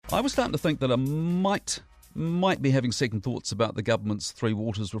I was starting to think that I might be having second thoughts about the government's Three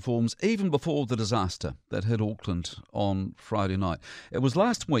Waters reforms even before the disaster that hit Auckland on Friday night. It was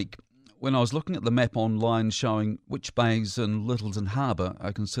last week when I was looking at the map online showing which bays in Lyttelton Harbour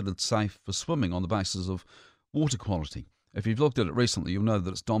are considered safe for swimming on the basis of water quality. If you've looked at it recently, you'll know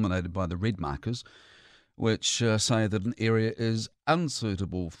that it's dominated by the red markers, which say that an area is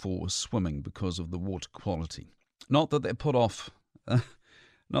unsuitable for swimming because of the water quality. Not that it put off the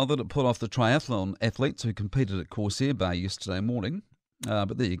triathlon athletes who competed at Corsair Bay yesterday morning,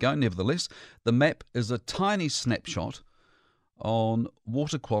 but there you go. Nevertheless, the map is a tiny snapshot on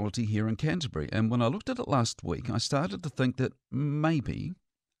water quality here in Canterbury. And when I looked at it last week, I started to think that maybe,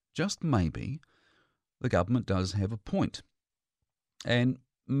 just maybe, the government does have a point. And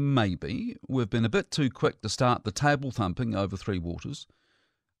maybe we've been a bit too quick to start the table thumping over Three Waters.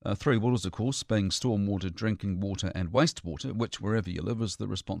 Three Waters, of course, being stormwater, drinking water and wastewater, which, wherever you live, is the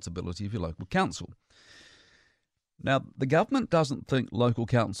responsibility of your local council. Now, the government doesn't think local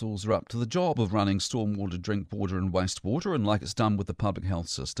councils are up to the job of running stormwater, drink water and wastewater, and like it's done with the public health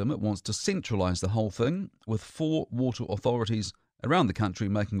system, it wants to centralise the whole thing with 4 water authorities around the country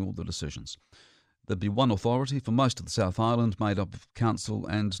making all the decisions. There'd be one authority for most of the South Island made up of council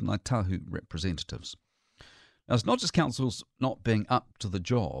and Ngāi Tahu representatives. Now, it's not just councils not being up to the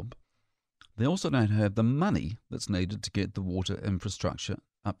job, they also don't have the money that's needed to get the water infrastructure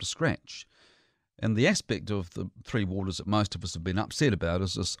up to scratch. And the aspect of the Three Waters that most of us have been upset about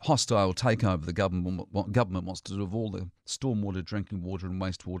is this hostile takeover the government wants to do of all the stormwater, drinking water and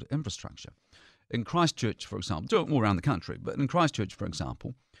wastewater infrastructure. In Christchurch, for example, do it all around the country, but in Christchurch, for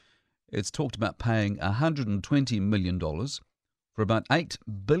example, it's talked about paying $120 million for about $8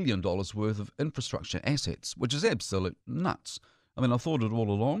 billion worth of infrastructure assets, which is absolute nuts. I mean, I thought it all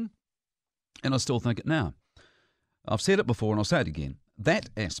along, and I still think it now. I've said it before and I'll say it again. That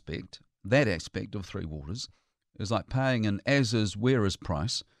aspect of Three Waters is like paying an as-is, where-is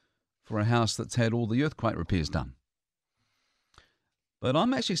price for a house that's had all the earthquake repairs done. But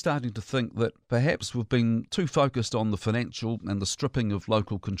I'm actually starting to think that perhaps we've been too focused on the financial and the stripping of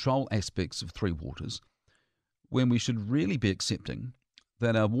local control aspects of Three Waters, when we should really be accepting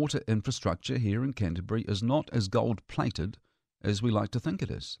that our water infrastructure here in Canterbury is not as gold-plated as we like to think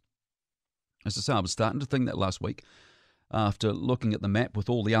it is. As I say, I was starting to think that last week after looking at the map with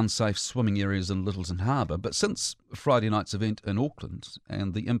all the unsafe swimming areas in Lyttelton Harbour. But since Friday night's event in Auckland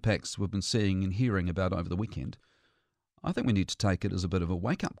and the impacts we've been seeing and hearing about over the weekend, I think we need to take it as a bit of a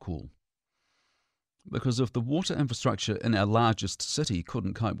wake-up call. Because if the water infrastructure in our largest city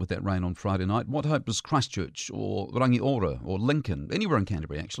couldn't cope with that rain on Friday night, what hope does Christchurch or Rangiora or Lincoln, anywhere in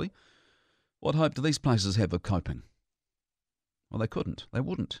Canterbury actually, what hope do these places have of coping? Well, they couldn't. They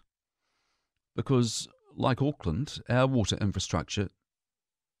wouldn't. Because, like Auckland, our water infrastructure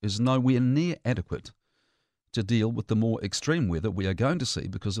is nowhere near adequate to deal with the more extreme weather we are going to see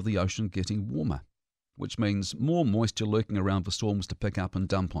because of the ocean getting warmer, which means more moisture lurking around for storms to pick up and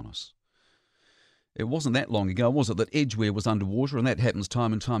dump on us. It wasn't that long ago, was it, that Edgware was underwater, and that happens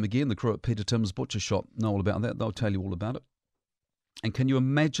time and time again. The crew at Peter Tim's butcher shop know all about that. They'll tell you all about it. And can you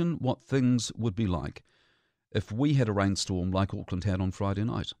imagine what things would be like if we had a rainstorm like Auckland had on Friday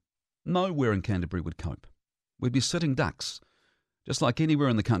night? Nowhere in Canterbury would cope. We'd be sitting ducks, just like anywhere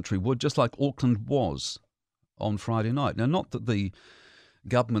in the country would, just like Auckland was on Friday night. Now, not that the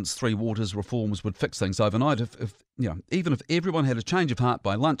government's Three Waters reforms would fix things overnight. Even if everyone had a change of heart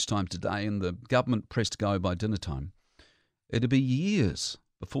by lunchtime today and the government pressed go by dinner time, it'd be years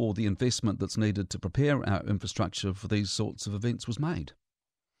before the investment that's needed to prepare our infrastructure for these sorts of events was made.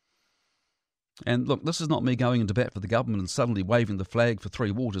 And look, this is not me going into bat for the government and suddenly waving the flag for Three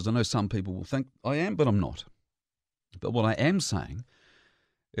Waters. I know some people will think I am, but I'm not. But what I am saying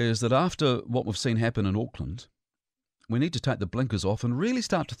is that after what we've seen happen in Auckland, we need to take the blinkers off and really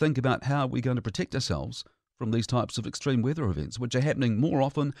start to think about how we're going to protect ourselves from these types of extreme weather events, which are happening more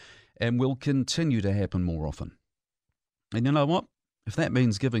often and will continue to happen more often. And you know what? If that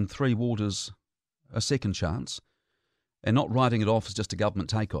means giving Three Waters a second chance and not writing it off as just a government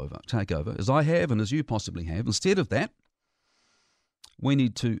takeover, as I have and as you possibly have, instead of that, we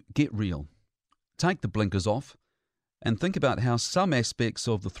need to get real, take the blinkers off, and think about how some aspects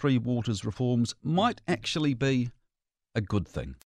of the Three Waters reforms might actually be a good thing.